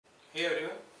Hey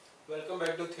everyone, welcome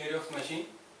back to Theory of Machine.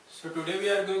 So today we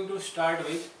are going to start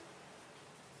with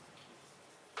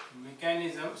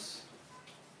mechanisms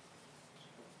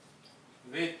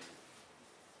with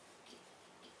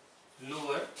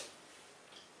lower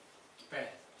pair.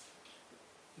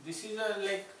 This is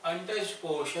a untouched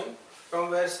portion from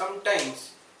where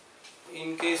sometimes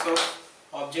in case of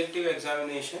objective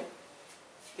examination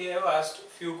they have asked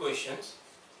few questions.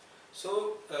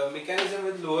 So mechanism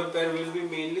with lower pair will be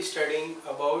mainly studying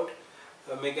about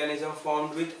a mechanism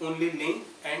formed with only link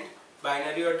and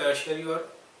binary or tertiary or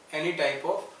any type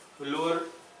of lower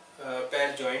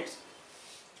pair joints,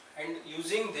 and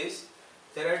using this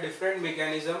there are different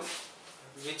mechanisms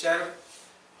which are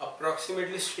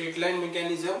approximately straight line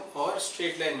mechanism or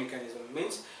straight line mechanism.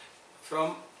 Means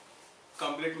from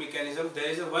complete mechanism there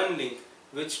is a one link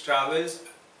which travels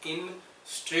in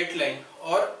straight line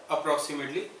or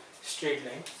approximately straight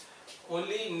line.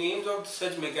 Only names of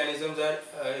such mechanisms are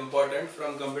important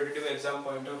from competitive exam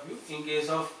point of view. In case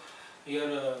of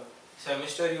your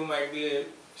semester you might be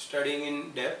studying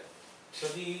in depth. So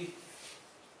the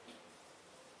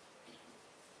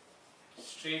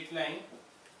straight line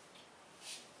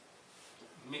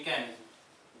mechanism,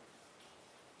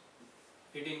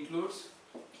 it includes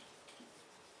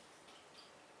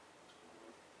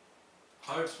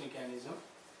Hertz mechanism,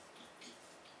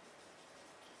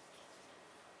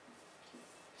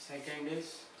 second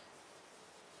is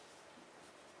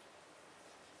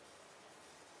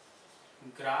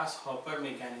grasshopper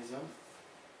mechanism,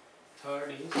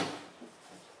 third is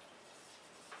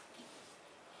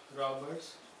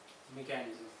Roberts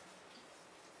mechanism.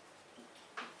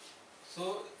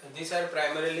 So these are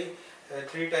primarily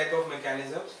three type of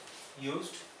mechanisms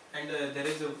used, and there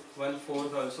is one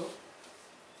fourth also,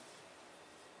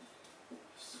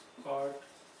 Scott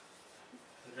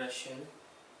Russell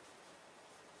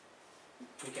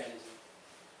mechanism.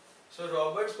 So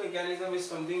Roberts mechanism is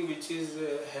something which is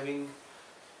having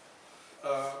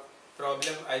a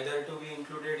problem either to be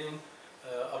included in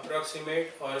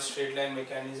approximate or straight line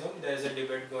mechanism. There is a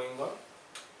debate going on,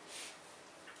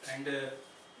 and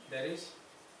there is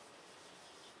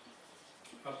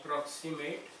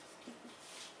approximate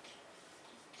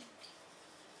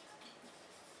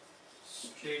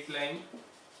straight line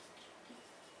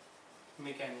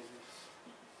mechanisms.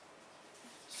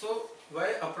 So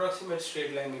why approximate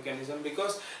straight line mechanism?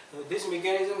 Because this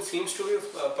mechanism seems to be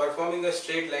performing a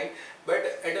straight line,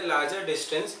 but at a larger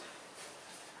distance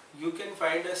you can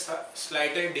find a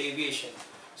slighter deviation.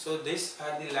 So these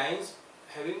are the lines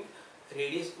having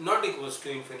radius not equals to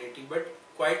infinity but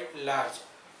quite large.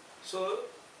 So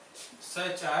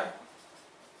such are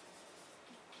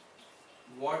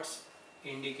Watt's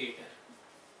indicator.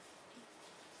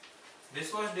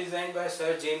 This was designed by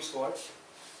Sir James Watt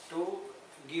to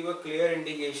give a clear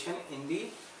indication in the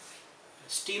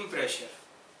steam pressure.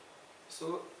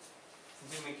 So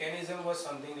the mechanism was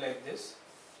something like this.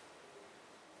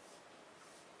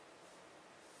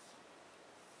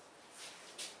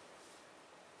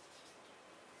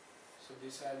 So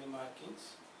these are the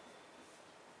markings.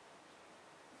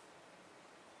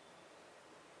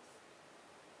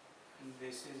 And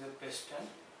this is a piston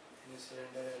in a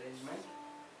cylinder arrangement,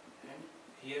 and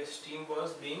here steam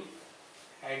was being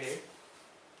added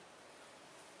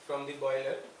from the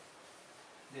boiler.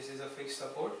 This is a fixed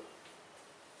support.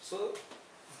 So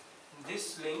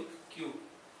this link Q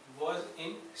was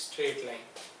in straight line,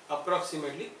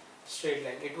 approximately straight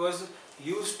line. It was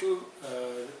used to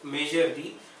measure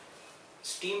the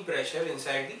steam pressure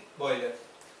inside the boiler.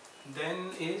 Then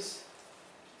is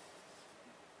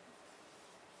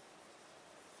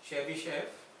Chebyshev.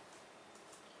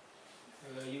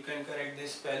 You can correct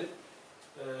this spell.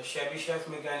 Chebyshev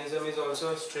mechanism is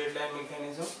also a straight line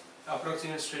mechanism,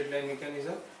 approximate straight line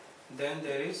mechanism. Then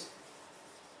there is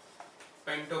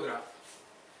pantograph.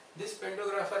 These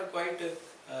pantographs are quite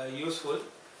useful.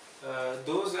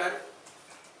 Those are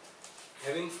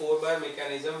having 4-bar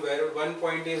mechanism where one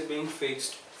point is being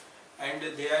fixed, and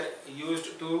they are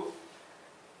used to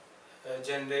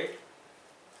generate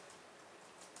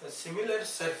a similar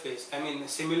surface,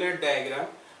 similar diagram.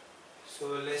 So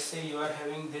let's say you are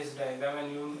having this diagram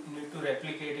and you need to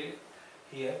replicate it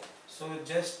here. So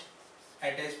just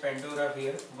attach pantograph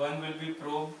here. One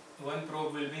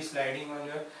probe will be sliding on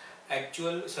your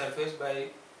actual surface by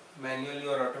manually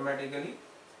or automatically,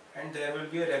 and there will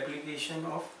be a replication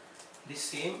of the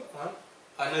same on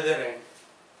another end.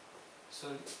 So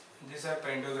these are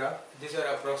pantograph. These are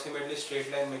approximately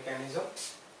straight line mechanism.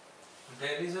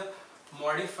 There is a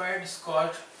modified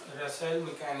Scott-Russell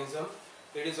mechanism.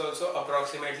 It is also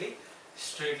approximately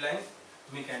straight line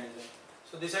mechanism.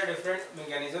 So these are different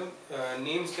mechanism.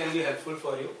 Names can be helpful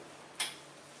for you.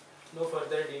 No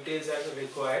further details are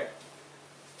required.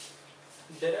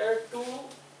 There are two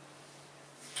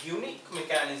unique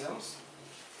mechanisms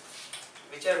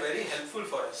which are very helpful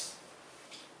for us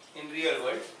in real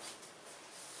world.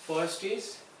 First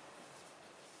is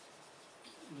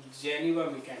Geneva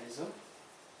mechanism.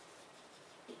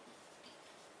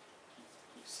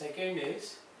 Second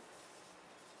is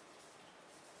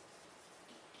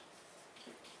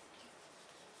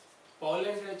Paul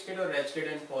and Rachked or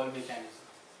Rachked and Paul mechanism.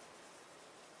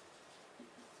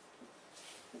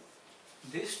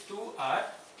 These two are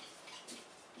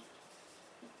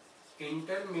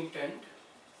intermittent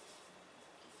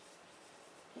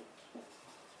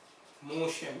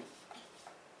motion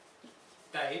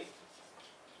type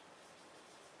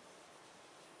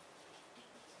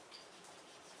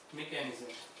mechanism.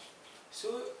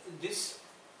 So this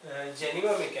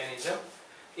Geneva mechanism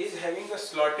is having a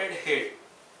slotted head.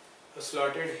 A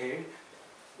slotted head.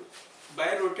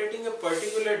 By rotating a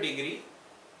particular degree,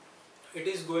 it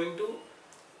is going to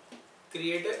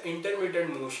create an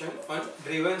intermittent motion on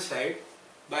driven side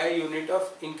by a unit of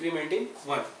increment in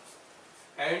 1.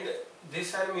 And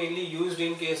these are mainly used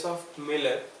in case of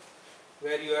Miller,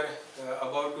 where you are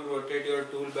about to rotate your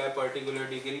tool by a particular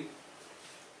degree.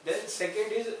 Then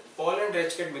second is Paul and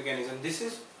Rachked mechanism. This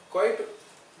is quite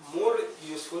more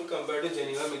useful compared to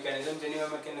Geneva mechanism. Geneva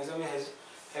mechanism has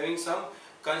having some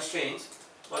constraints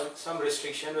or some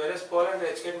restriction, whereas Paul and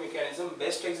Rachked mechanism,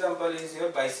 best example is your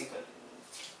bicycle.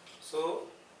 So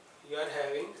you are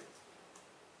having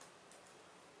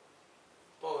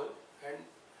Paul and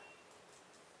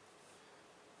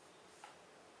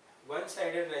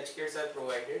one-sided Rachkeds are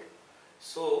provided.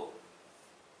 So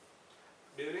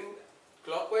during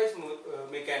clockwise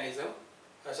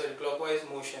clockwise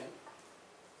motion,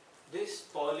 this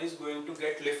Paul is going to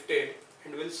get lifted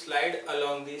and will slide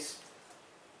along this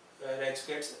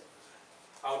Rachked's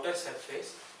outer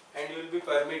surface, and you will be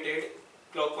permitted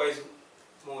clockwise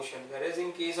motion, whereas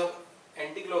in case of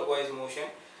anti-clockwise motion,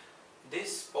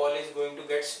 this Paul is going to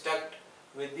get stuck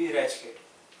with the Rachked.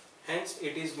 Hence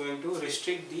it is going to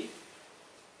restrict the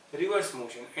reverse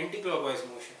motion, anti-clockwise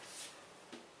motion.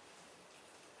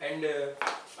 And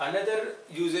another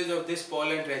usage of this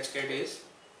Paul and Rachked is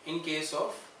in case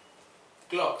of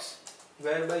clocks,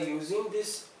 where by using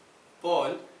this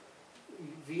Paul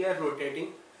we are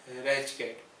rotating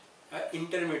Rachked,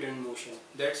 intermittent motion.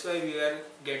 That's why we are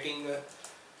getting a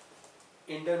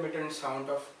intermittent sound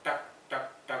of tuck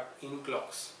tuck tuck in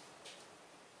clocks.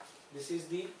 This is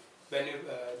the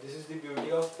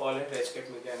beauty of Paul and Rachked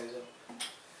mechanism.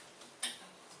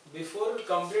 Before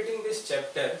completing this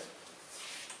chapter,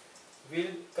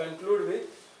 we'll conclude with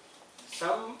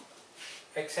some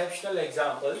exceptional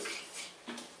examples.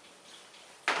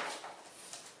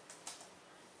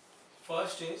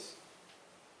 First is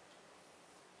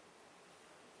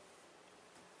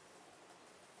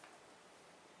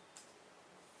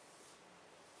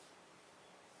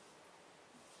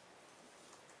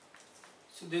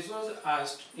so this was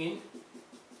asked in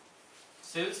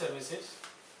civil services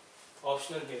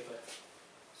optional paper.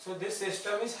 So this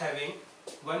system is having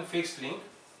one fixed link,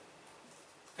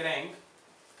 crank,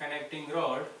 connecting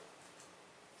rod,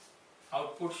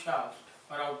 output shaft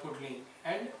or output link,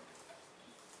 and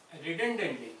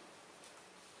redundantly.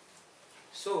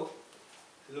 So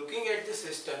looking at the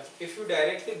system, if you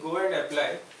directly go and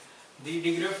apply the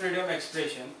degree of freedom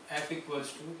expression, F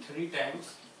equals to 3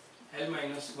 times L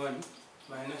minus 1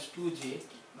 minus 2J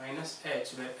minus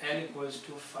H, where L equals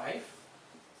to 5,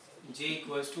 J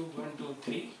equals to 1, 2,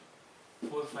 3,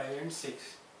 4, 5 and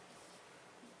 6.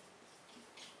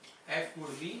 F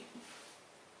would be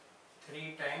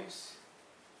 3 times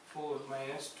 4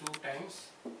 minus 2 times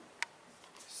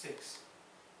 6.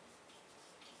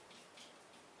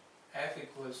 F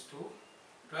equals to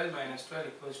 12 minus 12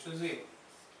 equals to 0.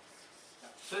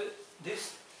 So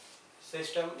this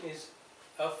system is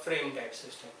a frame type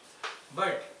system.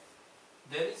 But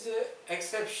there is an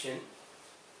exception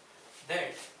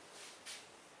that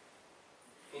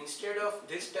instead of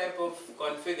this type of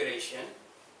configuration,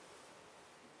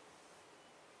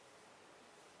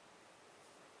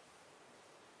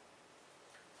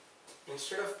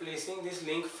 instead of placing this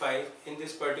link 5 in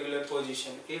this particular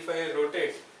position, if I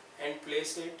rotate and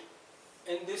place it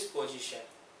in this position,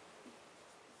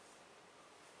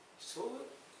 so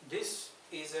this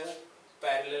is a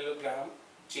parallelogram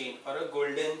chain or a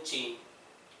golden chain.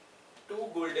 Two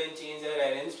golden chains are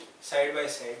arranged side by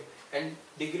side, and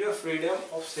degree of freedom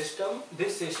of system,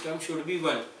 this system should be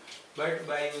 1. But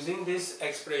by using this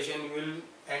expression, you will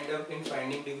end up in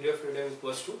finding degree of freedom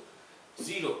equals to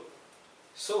 0.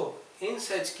 So in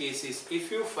such cases,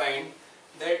 if you find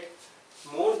that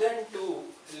more than two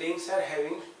links are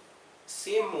having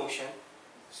same motion,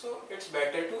 so it's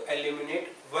better to eliminate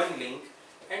one link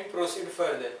and proceed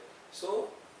further. So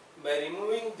by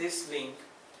removing this link,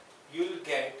 you will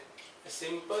get a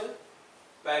simple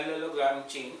parallelogram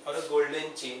chain or a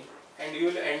golden chain, and you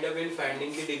will end up in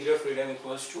finding the degree of freedom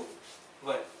equals to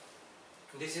 1.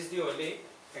 This is the only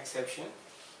exception.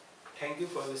 Thank you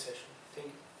for the session. Thank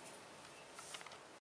you.